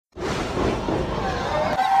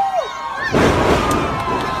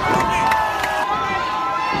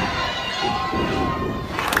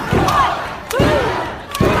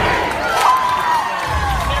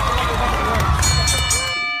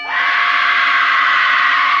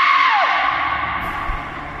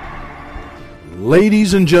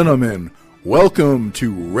Ladies and gentlemen, welcome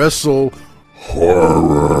to Wrestle Horror.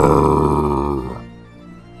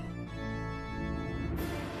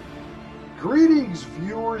 Greetings,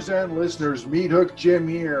 viewers and listeners. Meat Hook Jim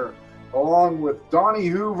here, along with Donnie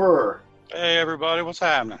Hoover. Hey, everybody, what's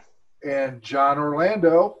happening? And John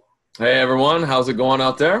Orlando. Hey, everyone. How's it going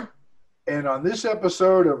out there? And on this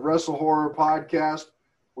episode of Wrestle Horror Podcast,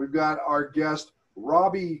 we've got our guest,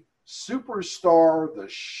 Robby Superstar, the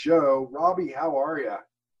show. Robby, how are you?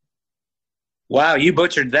 Wow, you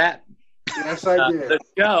butchered that. Yes, I did. The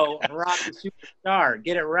show, Robby Superstar.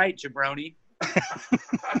 Get it right, jabroni.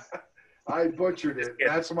 I butchered it.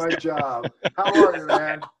 That's my job. How are you,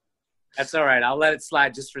 man? That's all right. I'll let it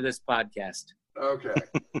slide just for this podcast. Okay.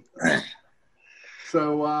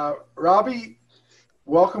 So, Robby,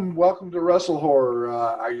 welcome to Wrestle Horror.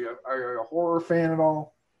 Are you a horror fan at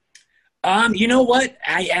all? You know what?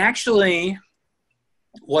 I actually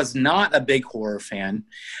was not a big horror fan.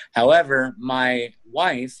 However, my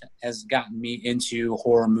wife has gotten me into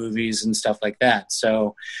horror movies and stuff like that.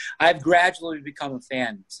 So I've gradually become a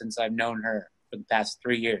fan since I've known her for the past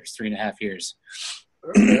 3.5 years.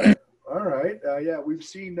 Okay. All right. Yeah, we've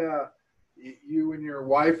seen you and your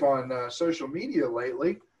wife on social media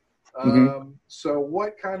lately. So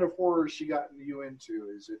what kind of horror has she gotten you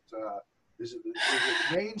into? Is it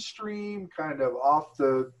mainstream, kind of off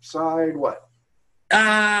the side? What?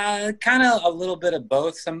 Kind of a little bit of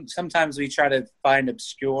both. Sometimes we try to find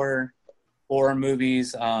obscure horror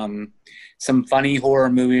movies, some funny horror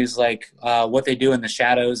movies like What They Do in the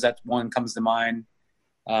Shadows. That one comes to mind.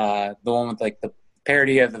 The one with like the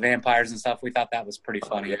parody of the vampires and stuff. We thought that was pretty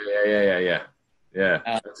funny. Yeah.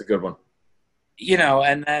 That's a good one. You know,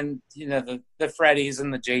 and then, you know, the Freddys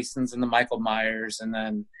and the Jasons and the Michael Myers. And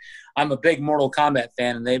then I'm a big Mortal Kombat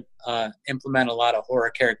fan, and they implement a lot of horror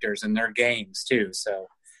characters in their games too. So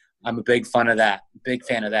I'm a big fan of that. All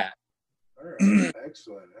right.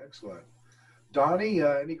 Excellent. Donnie,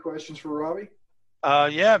 any questions for Robby?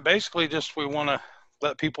 Yeah, basically just we want to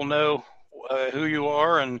let people know who you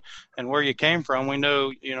are and where you came from. We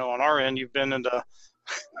know, on our end, you've been into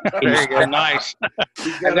very good. Nice.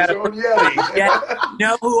 He's got his own Yeti. Yeah,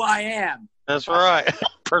 know who I am. That's right.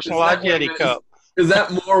 Personalized Yeti cup. Is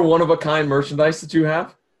that more one-of-a-kind merchandise that you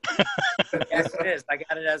have? Yes, it is. I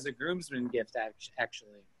got it as a groomsman gift,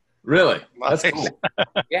 actually. Really? That's Nice. cool.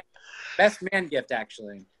 Yeah, best man gift,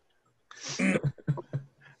 actually.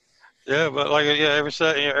 Yeah, but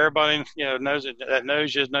everybody knows it. That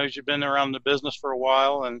knows you've been around the business for a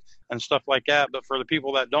while and stuff like that. But for the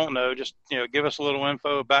people that don't know, just give us a little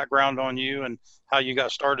info, background on you, and how you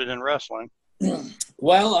got started in wrestling.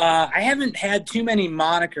 Well, I haven't had too many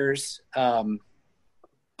monikers.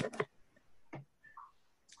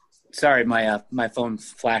 Sorry, my phone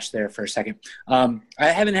flashed there for a second. I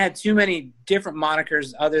haven't had too many different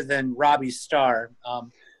monikers other than Robby Starr.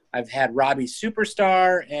 I've had Robby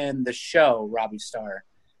Superstar and the show Robby Starr.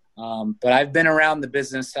 But I've been around the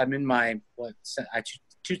business. I'm in my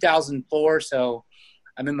 2004, so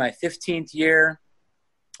I'm in my 15th year.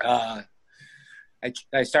 I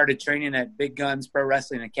started training at Big Guns Pro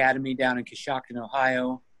Wrestling Academy down in Coshocton,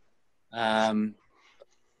 Ohio.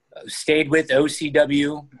 Stayed with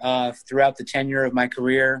OCW throughout the tenure of my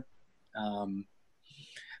career.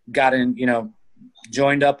 Got in,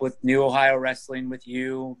 joined up with New Ohio Wrestling with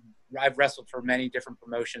you. I've wrestled for many different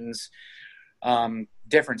promotions,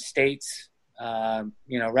 different states,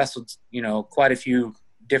 wrestled, quite a few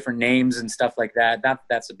different names and stuff like that. Not that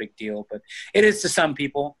that's a big deal, but it is to some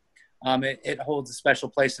people. It holds a special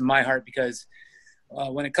place in my heart because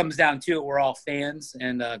when it comes down to it, we're all fans,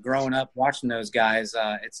 and growing up watching those guys,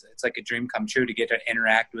 it's like a dream come true to get to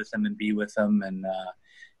interact with them and be with them and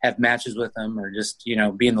have matches with them, or just,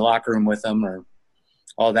 be in the locker room with them, or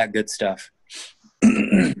all that good stuff.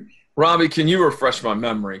 Robby, can you refresh my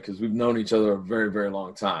memory? Because we've known each other a very, very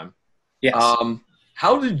long time. Yes.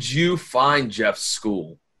 How did you find Jeff's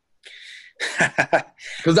school?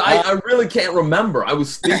 Because I really can't remember. I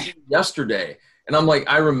was thinking yesterday, and I'm like,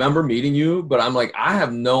 I remember meeting you, but I'm like, I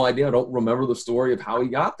have no idea. I don't remember the story of how he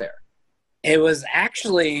got there. It was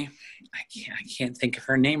actually, I can't think of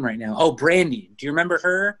her name right now. Oh, Brandy. Do you remember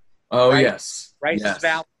her? Oh, yes. Rice's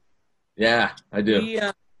Valley. Yeah, I do.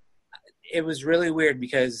 It was really weird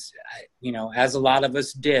because, as a lot of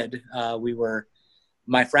us did,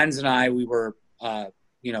 my friends and I, we were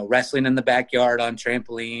wrestling in the backyard on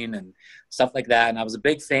trampoline and stuff like that. And I was a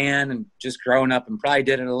big fan, and just growing up, and probably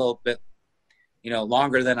did it a little bit,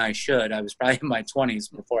 longer than I should. I was probably in my 20s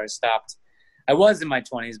before I stopped. I was in my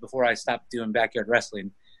 20s before I stopped doing backyard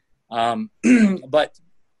wrestling. But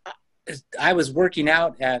I was working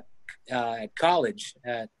out at college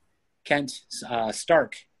at Kent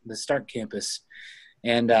Stark, the Stark campus.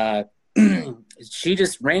 And she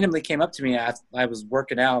just randomly came up to me. I was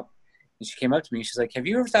working out, and she came up to me. She's like, "Have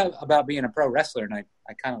you ever thought about being a pro wrestler?" And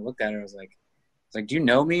I kind of looked at her. I was like, "Do you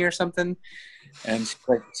know me or something?" And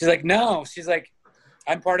she's like, "No." She's like,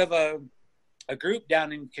 "I'm part of a group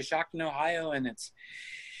down in Coshocton, Ohio, and it's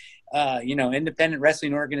independent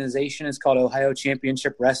wrestling organization. It's called Ohio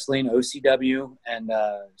Championship Wrestling, OCW." And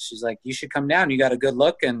she's like, "You should come down. You got a good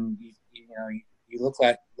look, and you look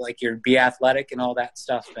like you'd be athletic and all that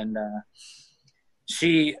stuff." And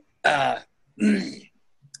she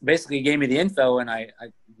basically gave me the info, and I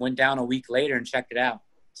went down a week later and checked it out.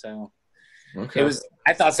 So Okay.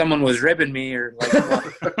 I thought someone was ribbing me or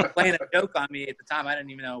playing a joke on me at the time. I didn't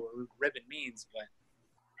even know what ribbon means, but.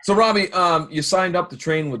 So, Robby, you signed up to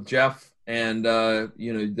train with Jeff, and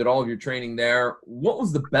you did all of your training there. What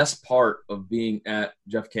was the best part of being at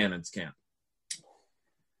Jeff Cannon's camp?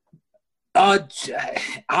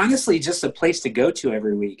 Honestly, just a place to go to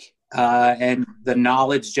every week, and the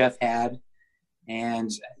knowledge Jeff had,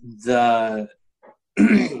 and the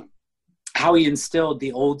how he instilled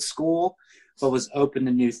the old school, but was open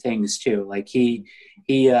to new things too. Like he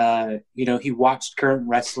watched current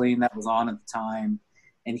wrestling that was on at the time.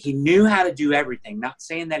 And he knew how to do everything. Not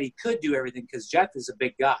saying that he could do everything, because Jeff is a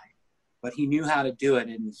big guy, but he knew how to do it,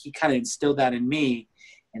 and he kind of instilled that in me.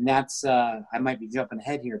 And that's I might be jumping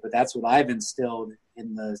ahead here, but that's what I've instilled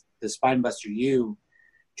in the Spinebuster U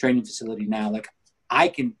training facility now. Like, I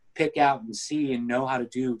can pick out and see and know how to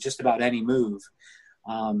do just about any move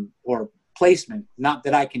or placement. Not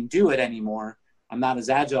that I can do it anymore. I'm not as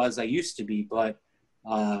agile as I used to be, but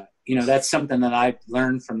that's something that I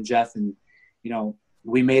learned from Jeff. And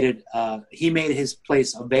we made it he made his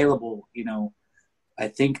place available, I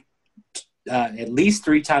think at least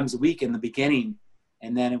 3 times a week in the beginning,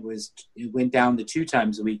 and then it went down to 2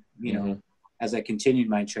 times a week, as I continued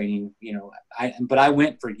my training. But I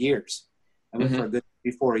went for years. I went for a good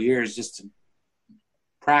 3-4 years just to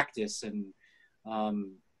practice and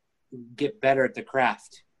get better at the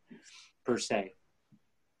craft per se.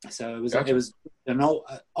 So it was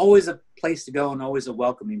always a place to go, and always a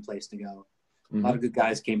welcoming place to go. A lot of good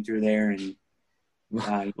guys came through there, and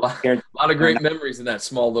a lot of great memories in that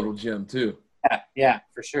small little gym too. Yeah,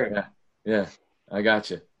 for sure. Yeah, I got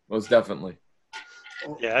you. Most definitely.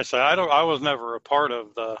 Yeah, so I was never a part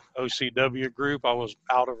of the OCW group. I was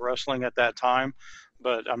out of wrestling at that time.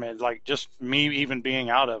 But I mean, like, just me even being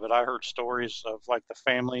out of it, I heard stories of like the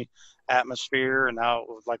family atmosphere and how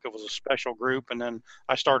it was a special group. And then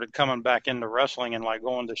I started coming back into wrestling and like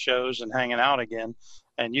going to shows and hanging out again.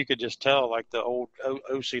 And you could just tell like the old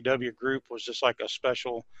OCW group was just like a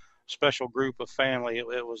special group of family.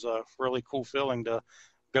 It was a really cool feeling to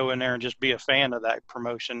go in there and just be a fan of that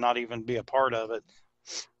promotion, not even be a part of it.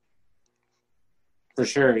 For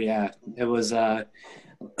sure, yeah. It was a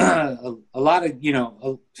lot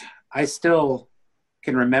of, I still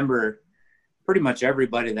can remember pretty much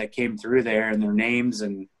everybody that came through there and their names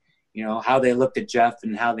and, how they looked at Jeff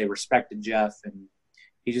and how they respected Jeff. And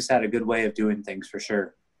he just had a good way of doing things, for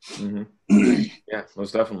sure. Yeah,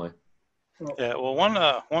 most definitely. Yeah, well,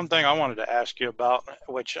 one thing I wanted to ask you about,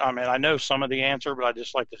 which, I mean, I know some of the answer, but I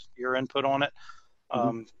just like your input on it.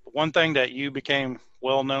 One thing that you became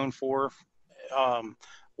well known for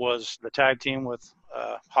was the tag team with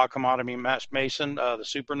Hot Commodity Mason, the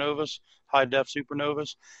Supernovas, High Def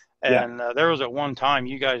Supernovas. And there was at one time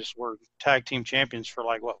you guys were tag team champions for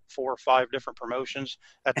 4 or 5 different promotions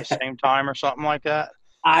at the same time or something like that.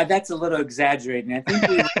 That's a little exaggerating. I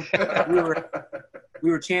think we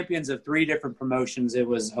were champions of 3 different promotions. It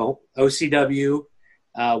was OCW,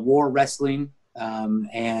 War Wrestling,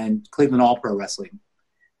 and Cleveland All Pro Wrestling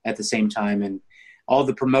at the same time. And all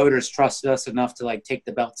the promoters trusted us enough to take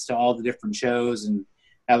the belts to all the different shows. And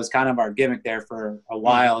that was kind of our gimmick there for a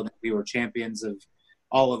while. We were champions of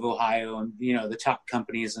all of Ohio and, the top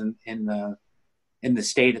companies in the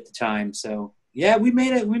state at the time. So yeah, we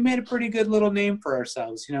made a pretty good little name for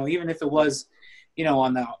ourselves, even if it was,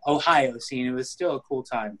 on the Ohio scene. It was still a cool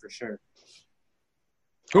time for sure.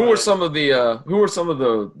 Who were some of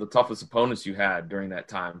the toughest opponents you had during that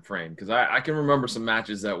time frame? Because I can remember some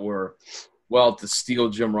matches that were, to steal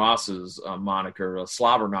Jim Ross's moniker,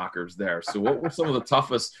 slobber knockers there. So what were some of the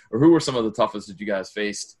toughest, or who were some of the toughest that you guys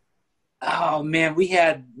faced? Oh man, we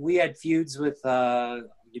had feuds with all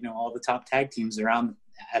the top tag teams around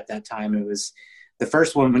at that time. It was the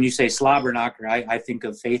first one. When you say slobber knocker, I think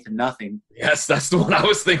of Faith and Nothing. Yes, that's the one I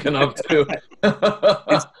was thinking of too.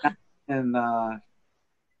 And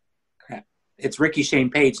crap, it's Ricky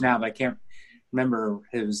Shane Page now, but I can't remember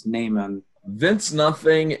his name on Vince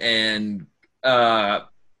Nothing and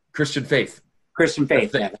Christian Faith. Christian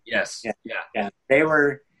Faith. Yeah. Yes. Yeah. They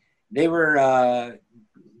were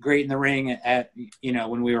great in the ring at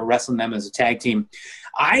when we were wrestling them as a tag team.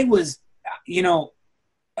 I was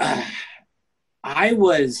I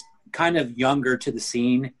was kind of younger to the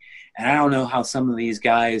scene, and I don't know how long some of these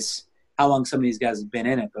guys have been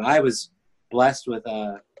in it, but I was blessed with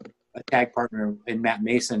a tag partner in Matt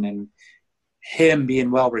Mason, and him being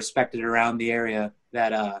well respected around the area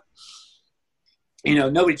that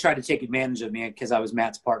nobody tried to take advantage of me because I was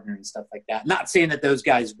Matt's partner and stuff like that. Not saying that those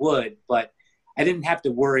guys would, but I didn't have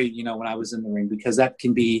to worry, when I was in the ring, because that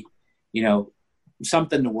can be,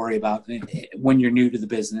 something to worry about when you're new to the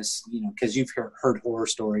business, because you've heard horror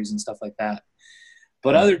stories and stuff like that.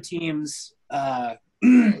 But other teams that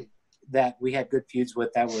we had good feuds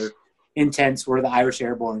with that were intense were the Irish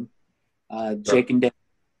Airborne, Jake and Dave.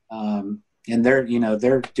 And they're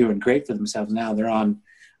doing great for themselves now. They're on,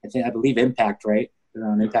 I believe Impact, right? They're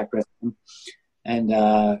on Impact Wrestling. And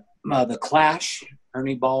the Clash,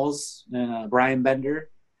 Ernie Balls and Brian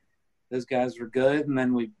Bender, those guys were good. And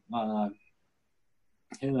then we,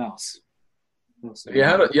 who else? You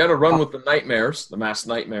had a run with the Nightmares, the Masked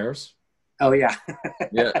Nightmares. Oh yeah,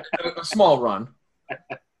 yeah, a small run.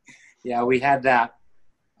 Yeah, we had that.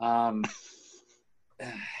 Who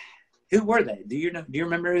were they? Do you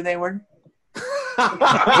remember who they were?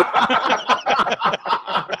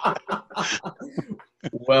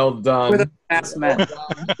 Well done. We're the Masked Men.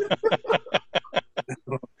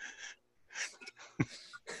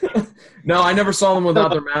 No, I never saw them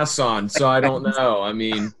without their masks on, so I don't know. I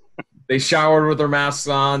mean, they showered with their masks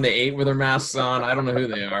on. They ate with their masks on. I don't know who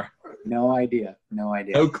they are. No idea.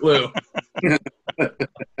 No clue.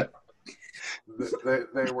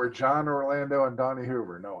 They were John Orlando and Donnie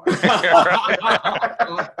Hoover. No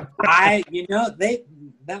idea.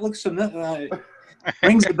 That looks familiar.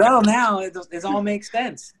 Rings a bell now. It all makes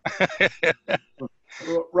sense.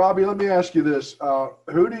 Well, Robby, let me ask you this: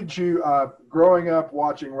 who did you, growing up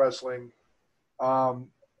watching wrestling,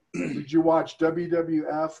 did you watch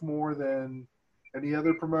WWF more than any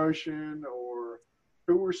other promotion, or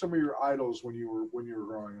who were some of your idols when you were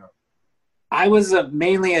growing up? I was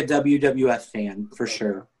mainly a WWF fan for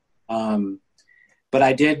sure, but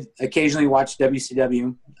I did occasionally watch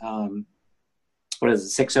WCW. What is it,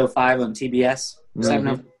 605 on TBS?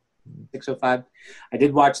 605. I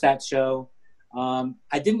did watch that show.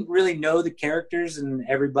 I didn't really know the characters and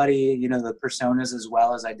everybody, the personas as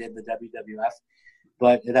well as I did the WWF.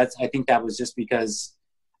 But I think that was just because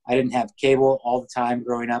I didn't have cable all the time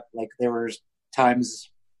growing up. Like there were times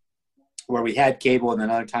where we had cable and then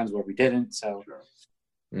other times where we didn't. So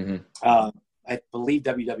I believe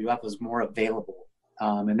WWF was more available.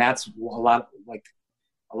 And that's a lot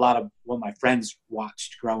of what my friends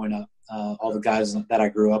watched growing up, all the guys that I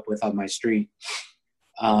grew up with on my street.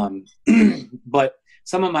 But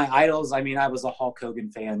some of my idols, I mean, I was a Hulk Hogan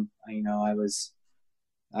fan. I was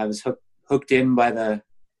hooked in by the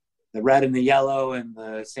red and the yellow and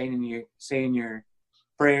the saying your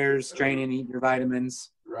prayers, training, eating your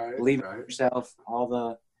vitamins, believing in yourself, all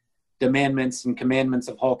the demandments and commandments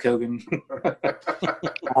of Hulk Hogan.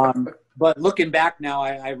 But looking back now,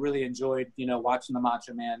 I really enjoyed, watching the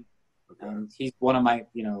Macho Man. He's one of my,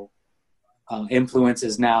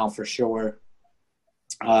 influences now for sure.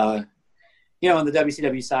 On the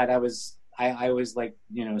WCW side, I was like,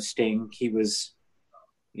 Sting. He was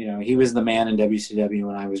the man in WCW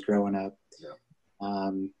when I was growing up. Yeah.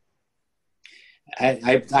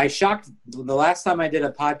 I shocked the last time I did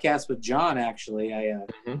a podcast with John. Actually, I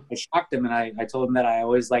shocked him and I told him that I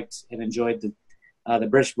always liked and enjoyed the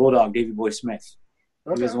British Bulldog, Davey Boy Smith.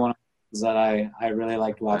 Okay. He was one of those that I really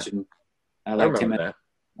liked watching. I liked him as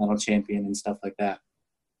Metal Champion and stuff like that.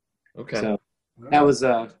 Okay. So that was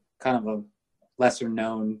kind of a lesser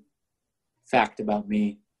known fact about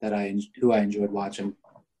me that who I enjoyed watching.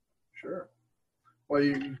 Sure. Well,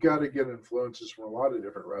 you've got to get influences from a lot of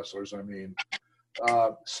different wrestlers. I mean,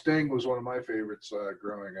 Sting was one of my favorites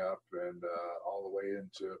growing up and all the way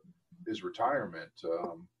into his retirement.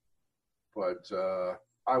 But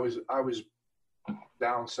I was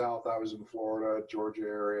down south. I was in Florida, Georgia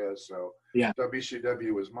area. So yeah,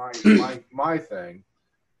 WCW was my thing.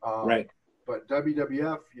 Right. But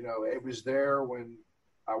WWF, it was there when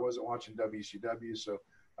I wasn't watching WCW. So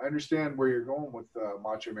I understand where you're going with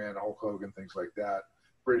Macho Man, Hulk Hogan, things like that.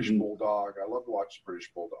 British Bulldog. I love to watch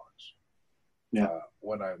British Bulldogs. Yeah.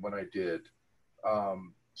 When I did.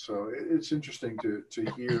 So it's interesting to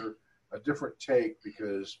hear a different take,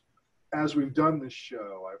 because as we've done this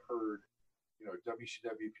show, I've heard,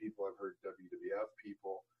 WCW people, I've heard WWF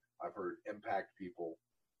people, I've heard Impact people.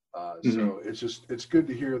 So it's good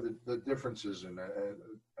to hear the differences and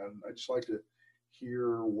I just like to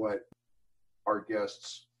hear what our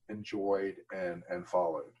guests enjoyed and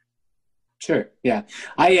followed. Sure. Yeah.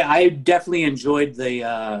 I definitely enjoyed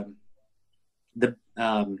the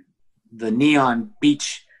neon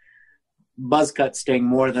beach buzz cut sting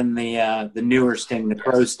more than the newer sting, the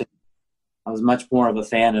pro sting. I was much more of a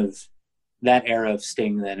fan of that era of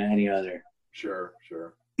sting than any other. Sure.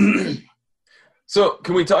 So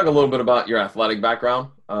can we talk a little bit about your athletic background?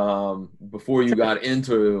 Before you got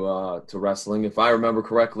into to wrestling, if I remember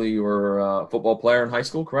correctly, you were a football player in high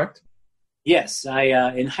school, correct? Yes.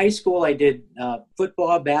 In high school, I did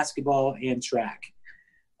football, basketball, and track.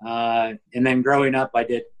 And then growing up, I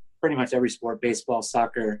did pretty much every sport: baseball,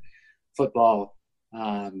 soccer, football,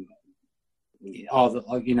 all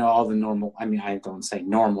the normal. I mean, I don't say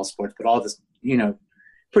normal sports, but all the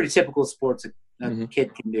pretty typical sports a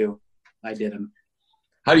kid can do. I did them.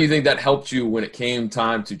 How do you think that helped you when it came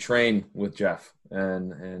time to train with Jeff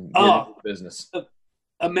and get into business?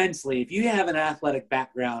 Immensely. If you have an athletic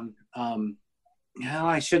background,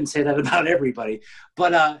 I shouldn't say that about everybody,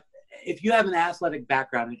 but if you have an athletic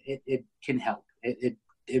background, it can help. It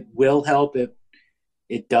will help.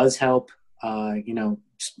 It does help. You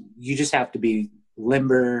just have to be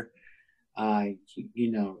limber.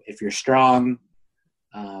 If you're strong,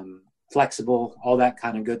 flexible, all that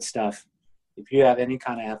kind of good stuff. If you have any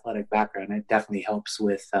kind of athletic background, it definitely helps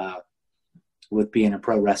with being a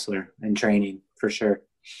pro wrestler and training for sure.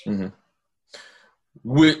 Mm-hmm.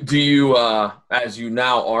 Do you, as you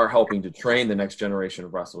now are helping to train the next generation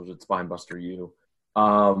of wrestlers at Spinebuster U,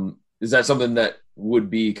 is that something that would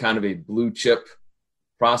be kind of a blue chip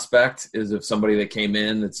prospect? Is if somebody that came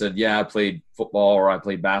in that said, yeah, I played football or I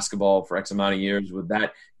played basketball for X amount of years, would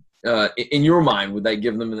that, in your mind, would that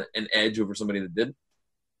give them an edge over somebody that didn't?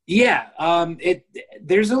 Yeah.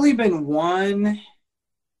 There's only been one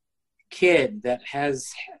kid that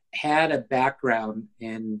has had a background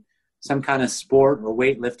in some kind of sport or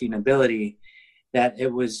weightlifting ability that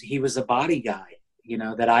he was a body guy,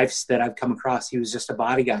 that I've come across. He was just a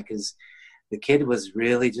body guy because the kid was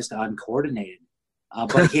really just uncoordinated.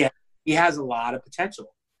 But he has a lot of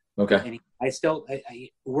potential. Okay. And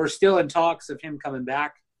we're still in talks of him coming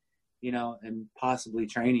back, and possibly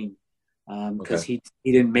training, because he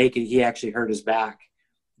didn't make it. He actually hurt his back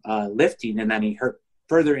lifting, and then he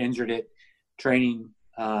further injured it training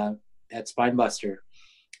at Spinebuster.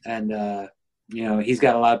 And he's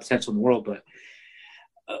got a lot of potential in the world. But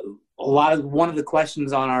one of the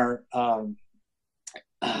questions on our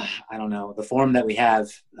the forum that we have,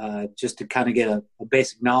 just to kind of get a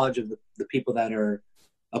basic knowledge of the people that are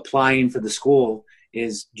applying for the school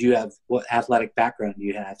is, what athletic background do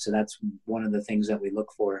you have? So that's one of the things that we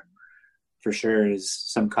look for sure, is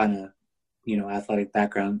some kind of, athletic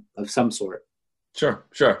background of some sort. Sure.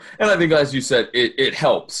 And I think, as you said, it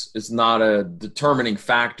helps. It's not a determining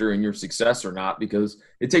factor in your success or not, because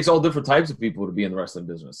it takes all different types of people to be in the wrestling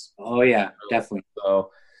business. Oh, yeah, definitely.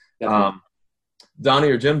 So, Donnie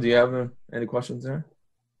or Jim, do you have any questions there?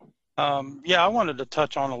 Yeah, I wanted to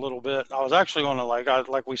touch on a little bit. I was actually going to,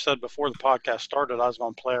 like we said before the podcast started, I was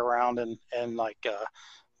going to play around and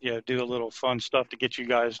do a little fun stuff to get you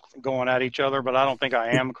guys going at each other, but I don't think I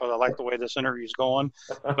am, because I like the way this interview's going.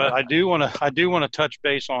 But I do want to touch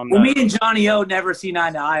base on. Well, me and Johnny O never seen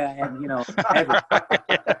eye to eye, and ever.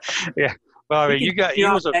 Yeah. Well, I mean, right.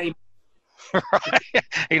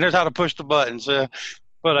 He knows how to push the buttons.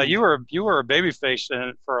 But you were a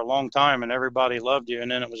babyface for a long time, and everybody loved you.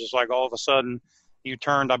 And then it was just like all of a sudden you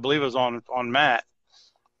turned, I believe it was on Matt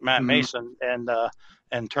mm-hmm. Mason,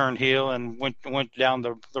 and turned heel and went down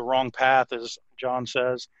the wrong path, as John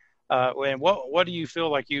says. And what do you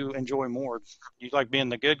feel like you enjoy more? Do you like being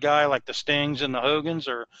the good guy, like the Stings and the Hogans,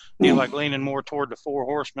 or do you like leaning more toward the Four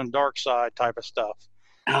Horsemen, dark side type of stuff?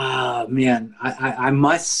 Man, I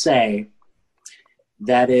must say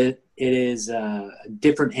that it is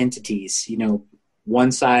different entities,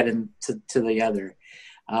 one side and to the other.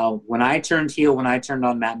 When I turned heel, when I turned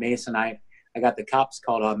on Matt Mason, I got the cops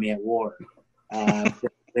called on me at war.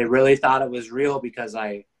 They really thought it was real because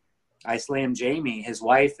I slammed Jamie, his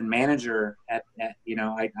wife and manager, I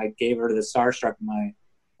gave her the Starstruck, my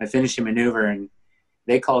finishing maneuver, and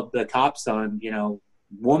they called the cops on,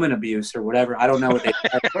 woman abuse or whatever. I don't know what they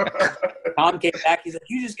said. Tom came back. He said,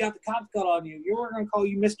 "You just got the cops called on you. You were going to call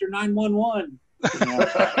you Mr. 911."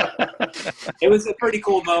 It was a pretty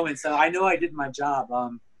cool moment. So I know I did my job.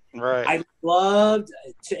 Right. I loved,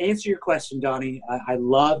 to answer your question, Donnie, I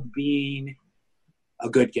loved being a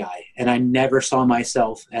good guy. And I never saw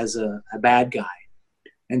myself as a bad guy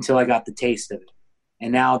until I got the taste of it.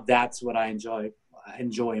 And now that's what I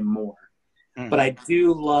enjoy more. Mm. But I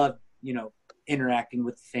do love, interacting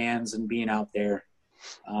with the fans and being out there,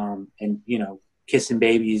 and kissing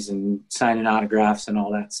babies and signing autographs and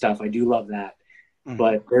all that stuff. I do love that. Mm-hmm.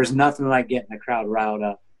 But there's nothing like getting the crowd riled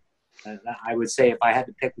up. I would say if I had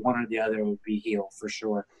to pick one or the other, it would be heel for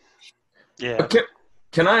sure. Yeah.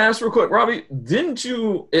 Can I ask real quick, Robby? Didn't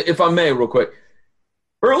you, if I may, real quick,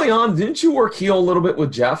 early on, didn't you work heel a little bit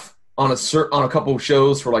with Jeff on a couple of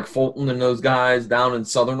shows for like Fulton and those guys down in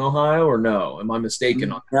Southern Ohio, or no? Am I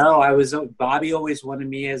mistaken on that? No, Bobby always wanted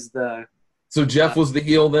me as the. So Jeff was the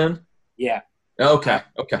heel then? Yeah. Okay.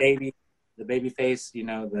 The baby face,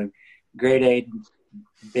 the grade A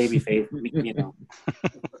baby face,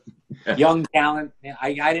 young talent.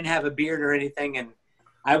 I didn't have a beard or anything, and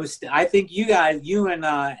I think you and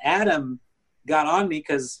Adam got on me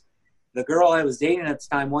because the girl I was dating at the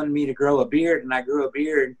time wanted me to grow a beard, and I grew a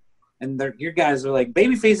beard. And your guys are like,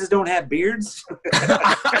 baby faces don't have beards.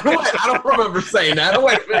 I don't remember saying that.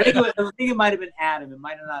 Wait a minute. I think it might have been Adam. It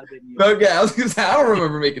might not have been you. Okay, I was going to say, I don't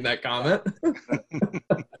remember making that comment.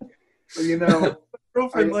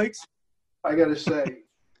 Girlfriend likes. I got to say,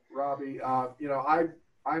 Robby, I'm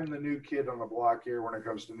the new kid on the block here when it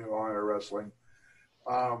comes to New Ohio wrestling.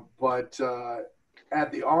 But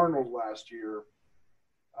at the Arnold last year,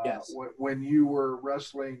 yes. when you were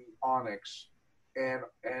wrestling Onyx, and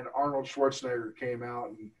Arnold Schwarzenegger came out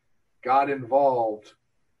and got involved.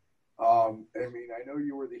 I know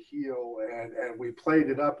you were the heel and we played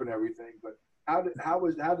it up and everything, but how did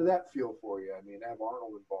that feel for you? Have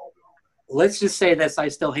Arnold involved in all that? Let's just say this: I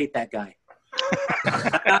still hate that guy.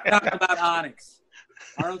 I'm not talking about Onyx.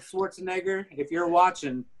 Arnold Schwarzenegger, if you're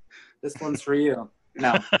watching, this one's for you.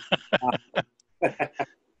 No.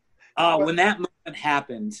 When that moment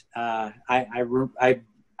happened,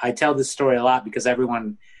 I tell this story a lot because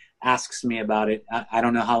everyone asks me about it. I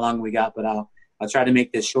don't know how long we got, but I'll try to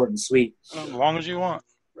make this short and sweet. As long as you want.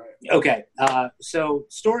 Right. Okay. So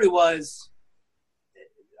story was,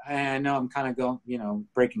 I know I'm kind of going,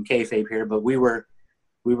 breaking kayfabe here, but we were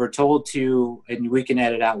told to, and we can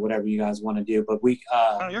edit out whatever you guys want to do, but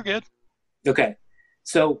oh, you're good. Okay.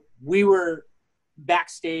 So we were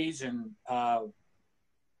backstage and,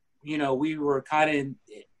 we were kind of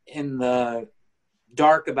in the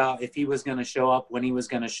dark about if he was going to show up, when he was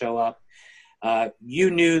going to show up. You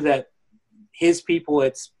knew that his people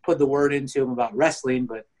had put the word into him about wrestling,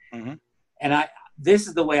 but mm-hmm. and this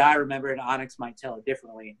is the way I remember it. Onyx might tell it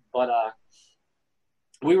differently, but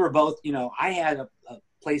we were both, I had a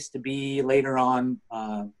place to be later on,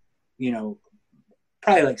 probably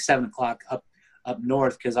like 7:00 up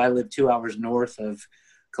north because I live 2 hours north of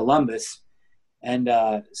Columbus. And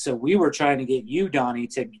so we were trying to get you, Donnie,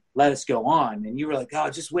 to let us go on. And you were like, oh,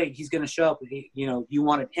 just wait. He's going to show up. You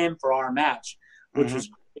wanted him for our match, which mm-hmm. was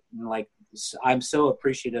great. And, like, I'm so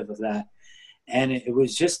appreciative of that. And it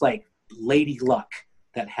was just like lady luck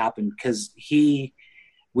that happened because we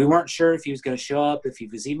weren't sure if he was going to show up, if he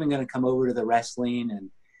was even going to come over to the wrestling. And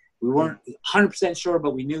we weren't 100% sure,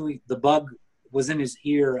 but we knew the bug was in his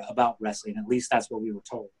ear about wrestling. At least that's what we were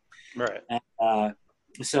told. Right. And,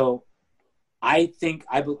 so I think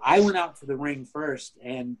I went out to the ring first,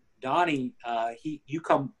 and Donnie, you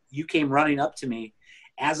came running up to me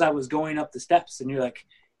as I was going up the steps, and you're like,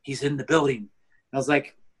 he's in the building. And I was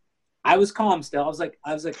like, I was calm still. I was like,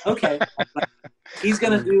 okay, he's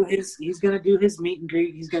gonna do his meet and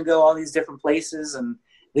greet. He's gonna go all these different places and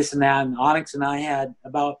this and that. And Onyx and I had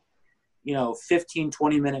about 15,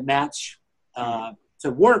 20-minute match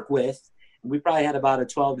to work with. And we probably had about a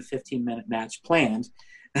 12 to 15-minute match planned.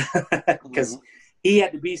 Because he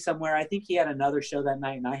had to be somewhere. I think he had another show that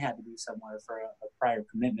night, and I had to be somewhere for a prior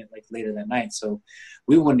commitment, like later that night. So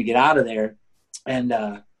we wanted to get out of there, and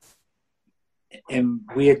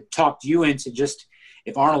we had talked you into just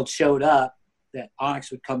if Arnold showed up, that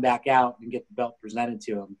Onyx would come back out and get the belt presented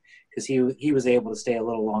to him because he was able to stay a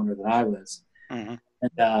little longer than I was. Mm-hmm.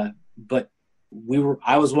 And but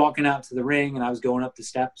I was walking out to the ring, and I was going up the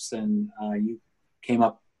steps, and you came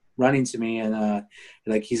up running to me and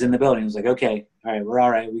like, he's in the building. I was like, okay, all right, we're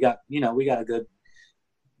all right. We got a good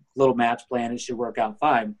little match plan. It should work out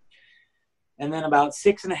fine. And then about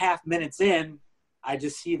 6.5 minutes in, I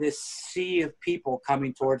just see this sea of people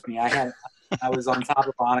coming towards me. I was on top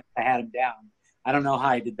of Onyx. I had him down. I don't know how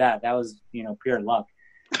I did that. That was, pure luck.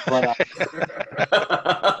 But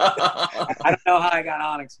I don't know how I got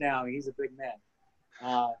Onyx down. He's a big man.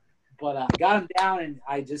 But I got him down, and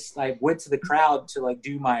I just went to the crowd to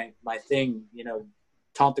do my thing,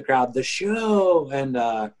 taunt the crowd, the show. And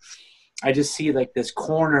I just see this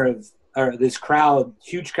corner this crowd,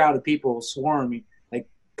 huge crowd of people swarming,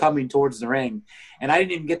 coming towards the ring. And I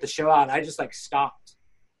didn't even get the show out. I just stopped,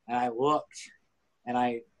 and I looked, and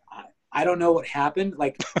I I don't know what happened.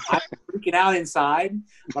 Like, I was freaking out inside,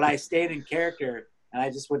 but I stayed in character. And I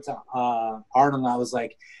just went to Arnold, and I was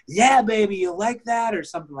like, yeah, baby, you like that? Or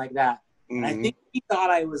something like that. And I think he thought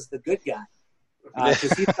I was the good guy.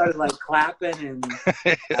 Because he started, like, clapping and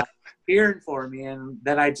cheering for me. And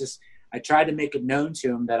then I tried to make it known to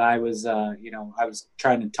him that I was, I was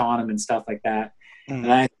trying to taunt him and stuff like that.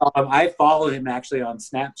 And I follow him actually on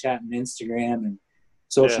Snapchat and Instagram and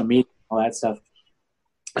social media and all that stuff.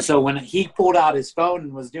 So when he pulled out his phone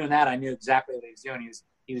and was doing that, I knew exactly what he was doing.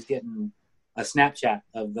 He was getting a Snapchat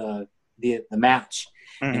of the match.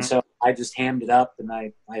 And so I just hammed it up, and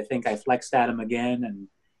I think I flexed at him again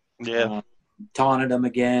and taunted him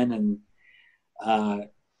again. And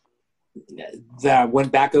then I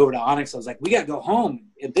went back over to Onyx. I was like, we got to go home.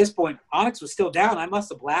 At this point, Onyx was still down. I must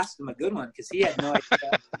have blasted him a good one because he had no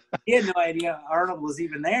idea. He had no idea Arnold was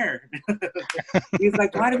even there. He was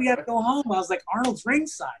like, why do we have to go home? I was like, Arnold's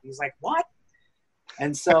ringside. He was like, what?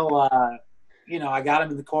 And so, I got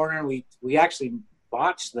him in the corner. And we actually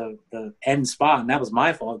botched the end spot, and that was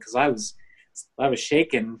my fault because I was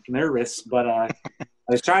shaking, nervous, but I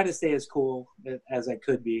was trying to stay as cool as I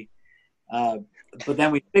could be. But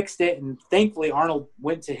then we fixed it, and thankfully Arnold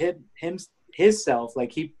went to his self.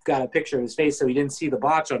 Like, he got a picture of his face, so he didn't see the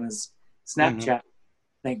botch on his Snapchat.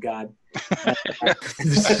 Thank God.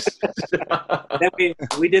 Then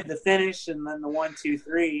we did the finish, and then the 1, 2,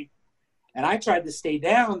 3. And I tried to stay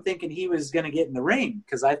down, thinking he was going to get in the ring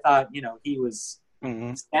because I thought, he was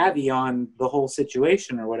savvy on the whole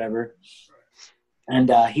situation or whatever. And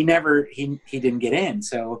he didn't get in,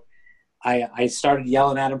 so. I started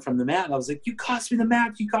yelling at him from the mat, and I was like, you cost me the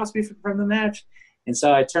match. You cost me from the match. And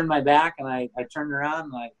so I turned my back, and I turned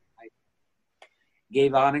around, and I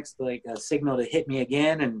gave Onyx like a signal to hit me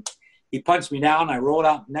again, and he punched me down. I rolled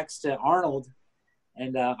out next to Arnold,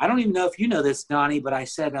 and I don't even know if you know this, Donnie, but I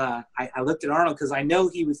said I looked at Arnold because I know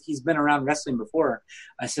he's been around wrestling before.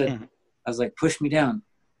 I said, I was like, push me down.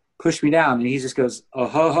 And he just goes, oh,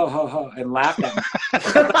 ho, ho, ho, ho, and laughed at me.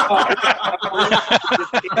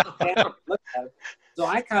 So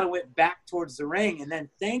I kind of went back towards the ring, and then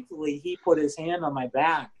thankfully he put his hand on my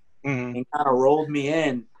back and kind of rolled me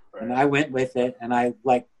in, and I went with it, and I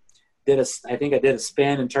did a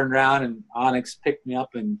spin and turned around, and Onyx picked me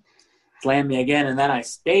up and slammed me again, and then I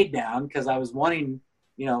stayed down because I was wanting,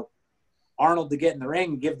 Arnold to get in the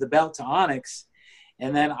ring and give the belt to Onyx.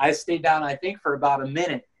 And then I stayed down, I think, for about a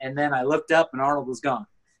minute. And then I looked up, and Arnold was gone.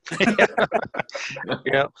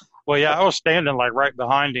 Yeah. Well, yeah, I was standing like right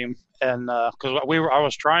behind him, and because I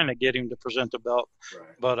was trying to get him to present the belt,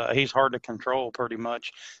 but he's hard to control pretty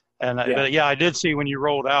much. And but yeah, I did see when you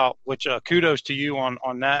rolled out, which kudos to you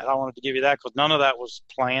on that. I wanted to give you that because none of that was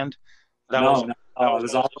planned. That was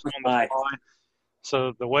all on the fly.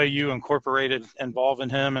 So the way you incorporated involving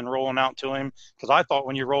him and rolling out to him, because I thought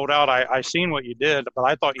when you rolled out, I seen what you did, but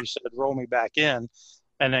I thought you said roll me back in.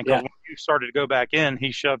 And then because when you started to go back in,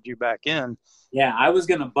 he shoved you back in. Yeah, I was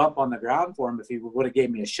going to bump on the ground for him if he would have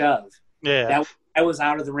gave me a shove. Yeah. I was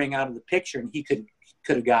out of the ring, out of the picture, and he could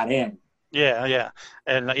have got in. Yeah.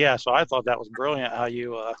 And, so I thought that was brilliant how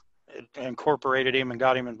you incorporated him and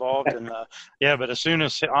got him involved. And, but as soon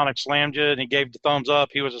as Onyx slammed you and he gave the thumbs up,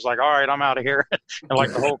 he was just like, all right, I'm out of here. And,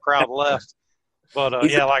 like, the whole crowd left. But,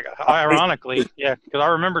 ironically, because I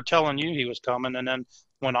remember telling you he was coming. And then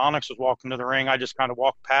when Onyx was walking to the ring, I just kind of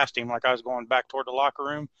walked past him like I was going back toward the locker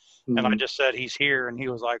room. Mm-hmm. And I just said, he's here. And he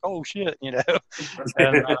was like, oh, shit, And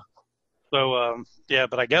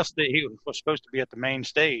but I guess that he was supposed to be at the main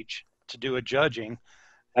stage to do a judging.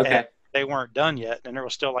 Okay. And they weren't done yet. And there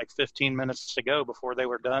was still like 15 minutes to go before they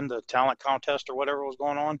were done, the talent contest or whatever was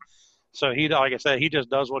going on. So he, like I said, he just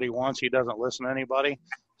does what he wants. He doesn't listen to anybody.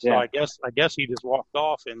 So I guess he just walked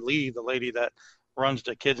off, and Lee, the lady that runs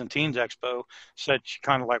the Kids and Teens Expo, said she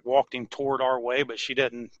kind of like walked him toward our way, but she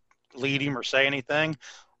didn't lead him or say anything.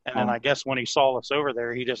 And then I guess when he saw us over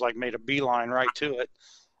there, he just like made a beeline right to it.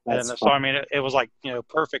 So, I mean, it was like,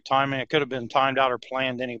 perfect timing. It could have been timed out or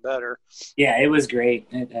planned any better. Yeah, it was great.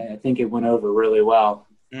 I think it went over really well.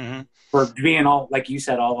 Mm-hmm. For being all, like you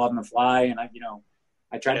said, all on the fly. And I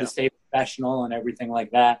tried to stay professional and everything like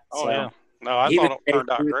that. Oh, yeah. No, I thought it turned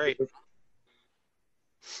out great.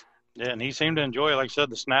 Yeah, and he seemed to enjoy it. Like I said,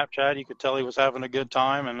 the Snapchat, you could tell he was having a good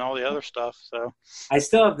time and all the other stuff. So I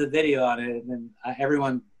still have the video on it, and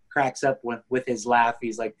everyone cracks up with his laugh.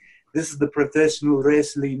 He's like, this is the professional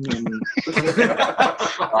wrestling.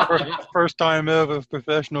 First time ever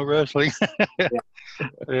professional wrestling.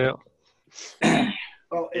 Yeah.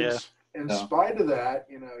 Well, in spite of that,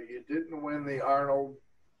 you didn't win the Arnold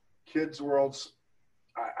Kids Worlds.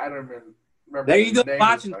 I don't even remember. There you go, the name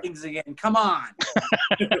watching of things again. Come on.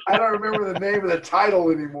 I don't remember the name of the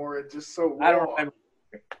title anymore. It's just so long. I don't remember.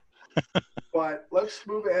 But let's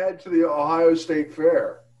move ahead to the Ohio State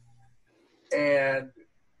Fair. And,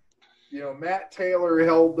 Matt Taylor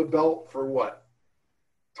held the belt for what?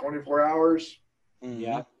 24 hours?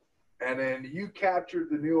 Yeah. And then you captured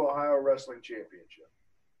the new Ohio Wrestling Championship.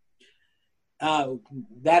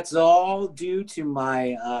 That's all due to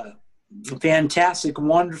my fantastic,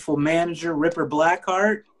 wonderful manager, Ripper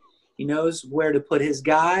Blackheart. He knows where to put his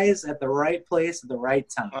guys at the right place at the right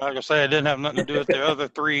time. Like I say, it didn't have nothing to do with the other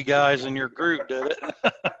 3 guys in your group, did it?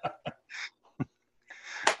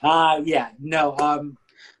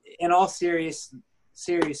 In all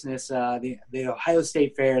seriousness, the Ohio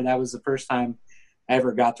State Fair, that was the first time I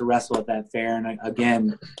ever got to wrestle at that fair. And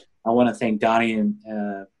again, I want to thank Donnie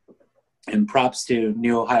and props to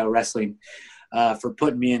New Ohio Wrestling for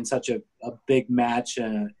putting me in such a big match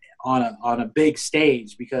on a big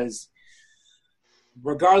stage, because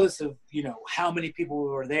regardless of, how many people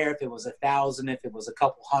were there, if it was 1,000, if it was a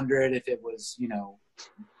couple hundred, if it was,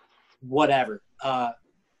 whatever,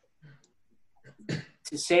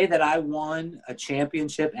 to say that I won a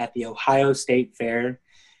championship at the Ohio State Fair,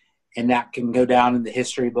 and that can go down in the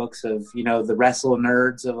history books of, the wrestle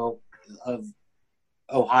nerds of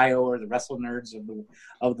Ohio, or the wrestle nerds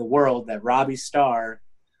of the world, that Robby Starr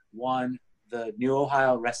won the new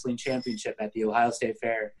Ohio Wrestling Championship at the Ohio State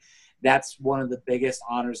Fair. That's one of the biggest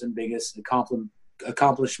honors and biggest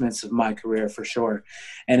accomplishments of my career, for sure.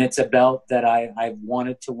 And it's a belt that I've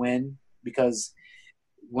wanted to win, because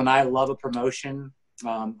when I love a promotion,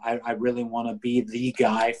 I really want to be the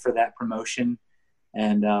guy for that promotion,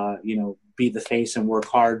 and be the face and work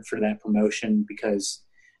hard for that promotion, because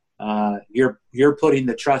you're putting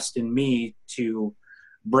the trust in me to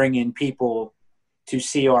bring in people to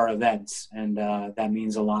see our events, and that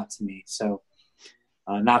means a lot to me. So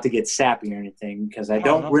not to get sappy or anything, because I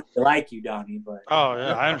don't really like you, Donnie, but Oh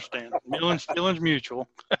yeah, I understand. Feelings mutual.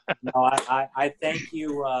 no, I thank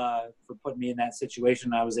you for putting me in that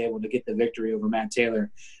situation. I was able to get the victory over Matt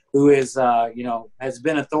Taylor, who is has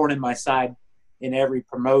been a thorn in my side in every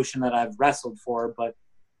promotion that I've wrestled for, but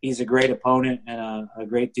he's a great opponent and a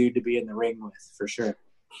great dude to be in the ring with, for sure.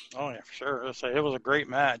 Oh yeah, for sure. I say it was a great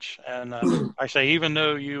match, and I say even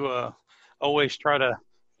though you always try to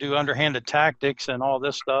do underhanded tactics and all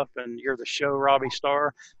this stuff, and you're the show Robby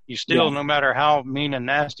Starr, you still, no matter how mean and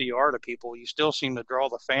nasty you are to people, you still seem to draw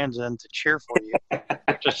the fans in to cheer for you.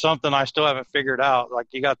 Which is something I still haven't figured out. Like,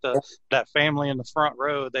 you got that family in the front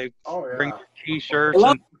row. They bring T-shirts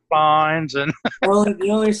and signs, and well, the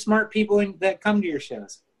only smart people that come to your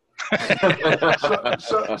shows.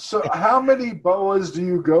 So how many boas do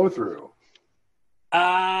you go through?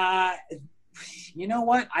 You know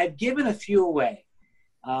what? I've given a few away.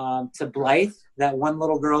 To Blythe, that one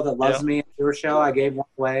little girl that loves me at your show, I gave one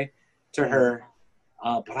away to her.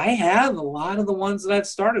 But I have a lot of the ones that I've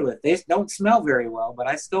started with. They don't smell very well, but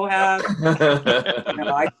I still have.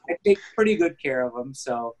 I take pretty good care of them.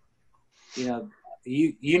 So,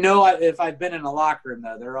 if I've been in a locker room,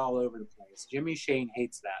 though, they're all over the place. Jimmy Shane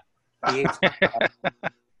hates that. He hates that.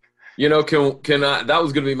 That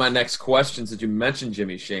was going to be my next question, since you mentioned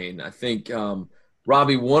Jimmy Shane. I think,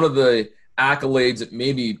 Robby, one of the accolades that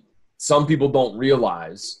maybe some people don't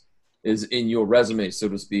realize is in your resume, so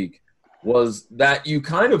to speak, was that you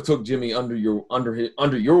kind of took Jimmy under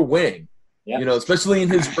your wing, especially in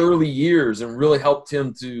his early years, and really helped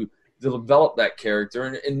him to develop that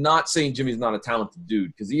character. And not saying Jimmy's not a talented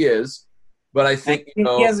dude, because he is, but I think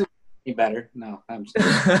he hasn't any better. No, I'm just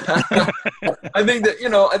I think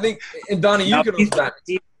and Donnie, you can back.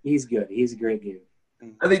 He's good. He's a great dude.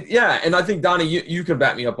 I think, and I think, Donnie, you can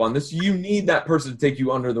back me up on this. You need that person to take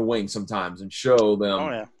you under the wing sometimes and show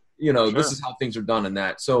them, this is how things are done in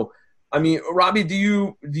that. So, I mean, Robby, do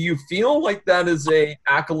you feel like that is a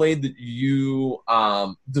accolade that you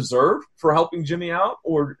deserve for helping Jimmy out,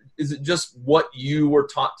 or is it just what you were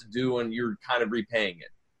taught to do and you're kind of repaying it?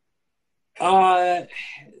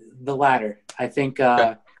 The latter. I think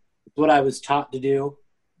what I was taught to do.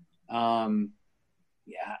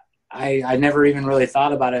 I never even really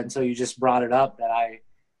thought about it until you just brought it up, that I,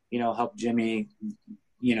 helped Jimmy,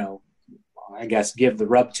 I guess give the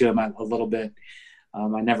rub to him a little bit.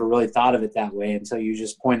 I never really thought of it that way until you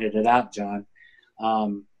just pointed it out, John.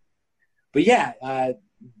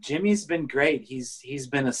 Jimmy's been great. He's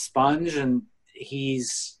been a sponge, and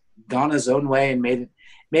he's gone his own way and made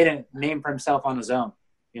a name for himself on his own.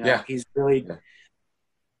 He's really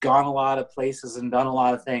gone a lot of places and done a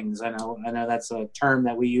lot of things. I know that's a term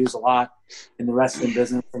that we use a lot in the wrestling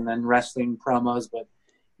business and then wrestling promos, but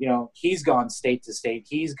he's gone state to state.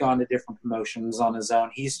 He's gone to different promotions on his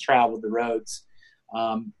own. He's traveled the roads.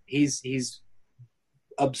 He's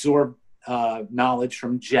absorbed knowledge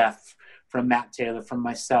from Jeff, from Matt Taylor, from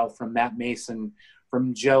myself, from Matt Mason,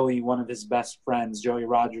 from Joey, one of his best friends, Joey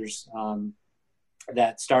Rogers,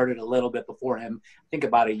 that started a little bit before him, I think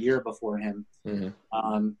about a year before him.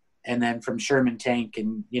 And then from Sherman Tank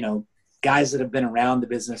and, guys that have been around the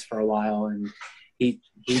business for a while, and he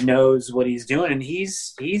knows what he's doing, and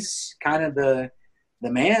he's kind of the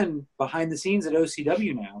man behind the scenes at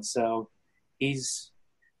OCW now. So he's,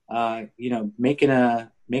 making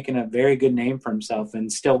a very good name for himself and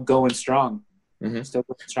still going strong. Still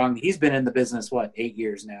going strong. He's been in the business, 8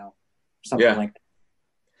 years now? Something like that.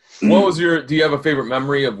 What was do you have a favorite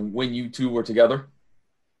memory of when you two were together?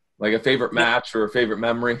 Like a favorite match or a favorite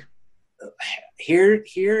memory?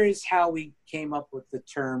 Here is how we came up with the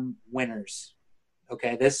term winners.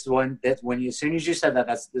 Okay, this one, as soon as you said that,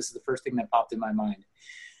 this is the first thing that popped in my mind.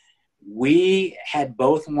 We had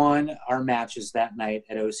both won our matches that night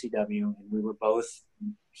at OCW, and we were both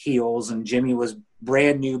heels, and Jimmy was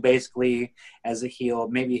brand new basically as a heel,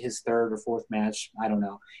 maybe his third or fourth match. I don't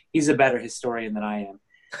know. He's a better historian than I am.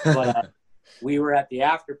 But we were at the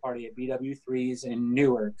after party at BW3's in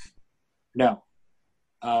Newark. No.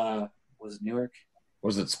 Was it Newark?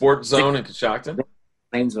 Was it Sports Zone in Coshocton?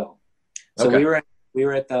 Zanesville. So we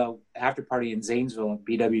were at the after party in Zanesville at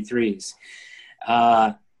BW3's.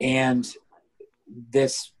 And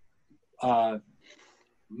this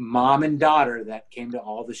mom and daughter that came to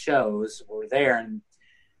all the shows were there, and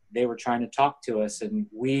they were trying to talk to us, and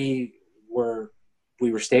we were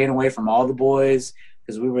staying away from all the boys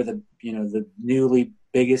because we were the newly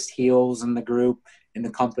biggest heels in the group, in the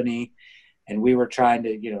company, and we were trying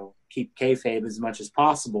to keep kayfabe as much as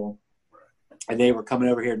possible. And they were coming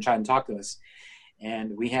over here and trying to talk to us.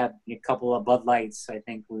 And we had a couple of Bud Lights, I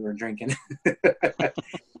think we were drinking.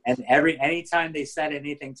 And anytime they said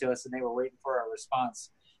anything to us and they were waiting for our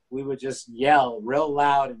response, we would just yell real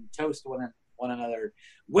loud and toast one another.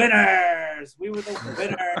 Winners! We were the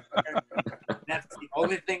winners! That's the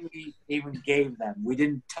only thing we even gave them. We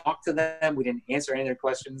didn't talk to them. We didn't answer any of their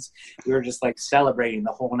questions. We were just celebrating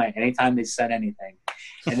the whole night anytime they said anything.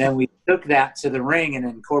 And then we took that to the ring and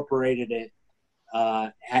incorporated it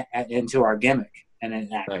into our gimmick. And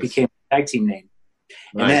it became a tag team name.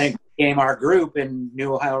 And then it became our group in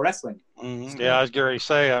New Ohio Wrestling. Yeah, I was going to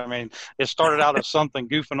say, it started out as something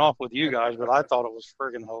goofing off with you guys, but I thought it was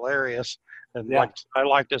friggin' hilarious. And I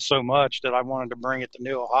liked it so much that I wanted to bring it to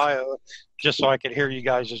New Ohio just so I could hear you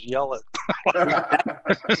guys just yell it.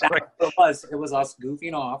 It was us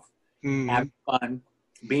goofing off, having fun,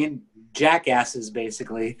 being jackasses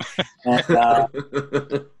basically. And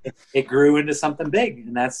it grew into something big,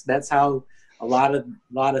 and that's how a lot of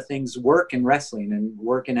things work in wrestling and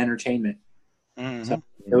work in entertainment. So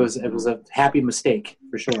it was a happy mistake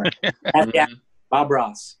for sure. Bob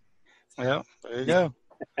Ross. Yeah, there you go.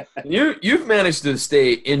 You've managed to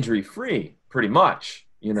stay injury free pretty much,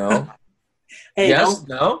 Hey, yes,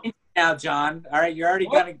 no. Now, John. All right, you're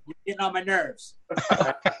getting on my nerves.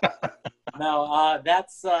 No,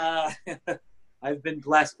 that's I've been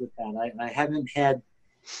blessed with that. I haven't had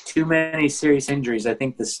too many serious injuries. I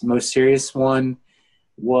think the most serious one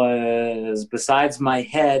was, besides my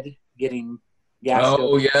head getting gashed.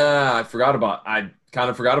 Oh yeah, I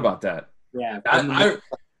kind of forgot about that. Yeah,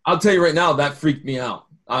 I'll tell you right now, that freaked me out.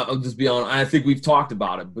 I'll just be honest. I think we've talked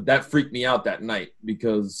about it, but that freaked me out that night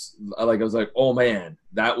because I was like, oh man,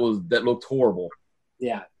 that looked horrible.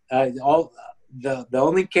 Yeah, the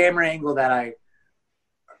only camera angle that I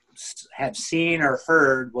have seen or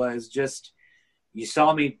heard was just, you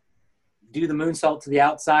saw me do the moonsault to the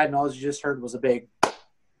outside, and all you just heard was a big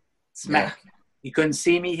smack. Yeah. You couldn't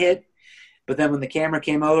see me hit, but then when the camera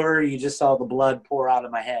came over, you just saw the blood pour out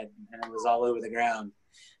of my head, and it was all over the ground.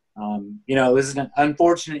 It was an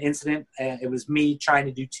unfortunate incident. It was me trying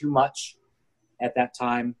to do too much at that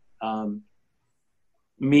time.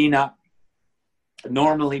 Me not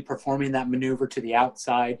normally performing that maneuver to the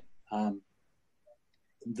outside.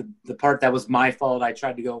 The part that was my fault, I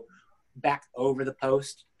tried to go back over the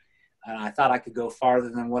post. I thought I could go farther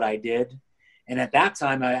than what I did. And at that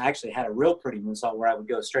time, I actually had a real pretty moonsault where I would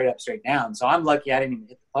go straight up, straight down. So I'm lucky I didn't even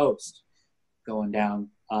hit the post going down.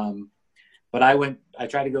 But I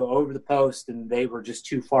tried to go over the post, and they were just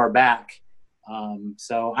too far back.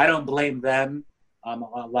 So I don't blame them. A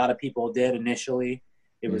lot of people did initially.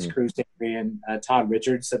 It was Cruz Avery and Todd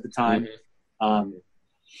Richards at the time.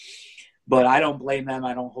 But I don't blame them.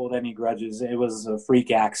 I don't hold any grudges. It was a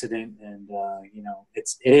freak accident, and it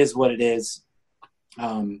is what it is.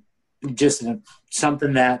 Just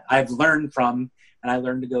something that I've learned from and I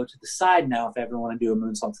learned to go to the side now if I ever want to do a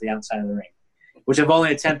moonsault to the outside of the ring, which I've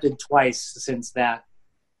only attempted twice since that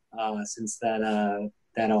all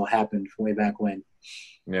happened way back when.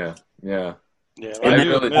 Yeah. Yeah, And I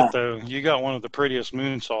do then, admit though, you got one of the prettiest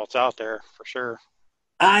moonsaults out there for sure.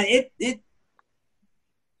 It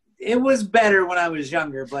was better when I was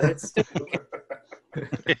younger, but it's still okay.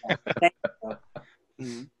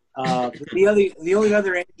 The only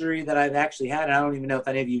other injury that I've actually had, and I don't even know if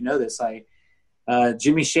any of you know this,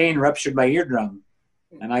 Jimmy Shane ruptured my eardrum,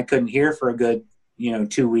 and I couldn't hear for a good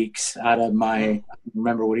 2 weeks out of my, I don't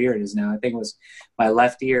remember what ear it is now. I think it was my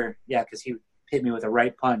left ear. Yeah, because he hit me with a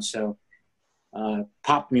right punch, so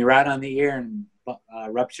popped me right on the ear and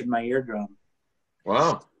ruptured my eardrum.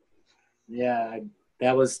 Wow. Yeah,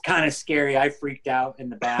 that was kind of scary. I freaked out in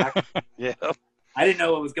the back. Yeah. I didn't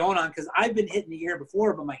know what was going on because I've been hitting the ear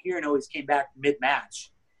before, but my hearing always came back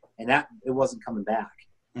mid-match, and that it wasn't coming back.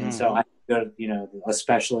 And so I had to go to a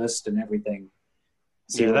specialist and everything.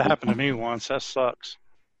 Yeah, that happened to me once. That sucks.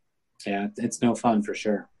 Yeah, it's no fun for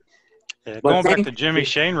sure. Yeah, going back to Jimmy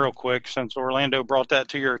Shane real quick, since Orlando brought that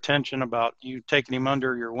to your attention about you taking him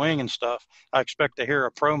under your wing and stuff, I expect to hear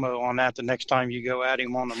a promo on that the next time you go at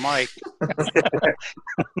him on the mic.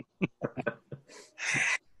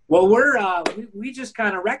 Well, we just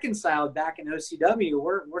kind of reconciled back in OCW.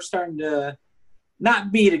 We're starting to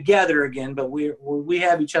not be together again, but we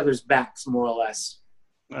have each other's backs more or less.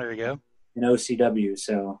 There you go. In OCW,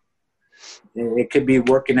 so it could be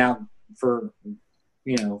working out for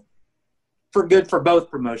good for both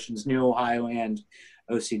promotions, New Ohio and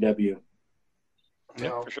OCW.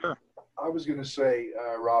 Yeah, for sure. I was going to say,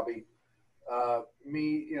 Robby,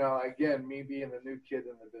 me being a new kid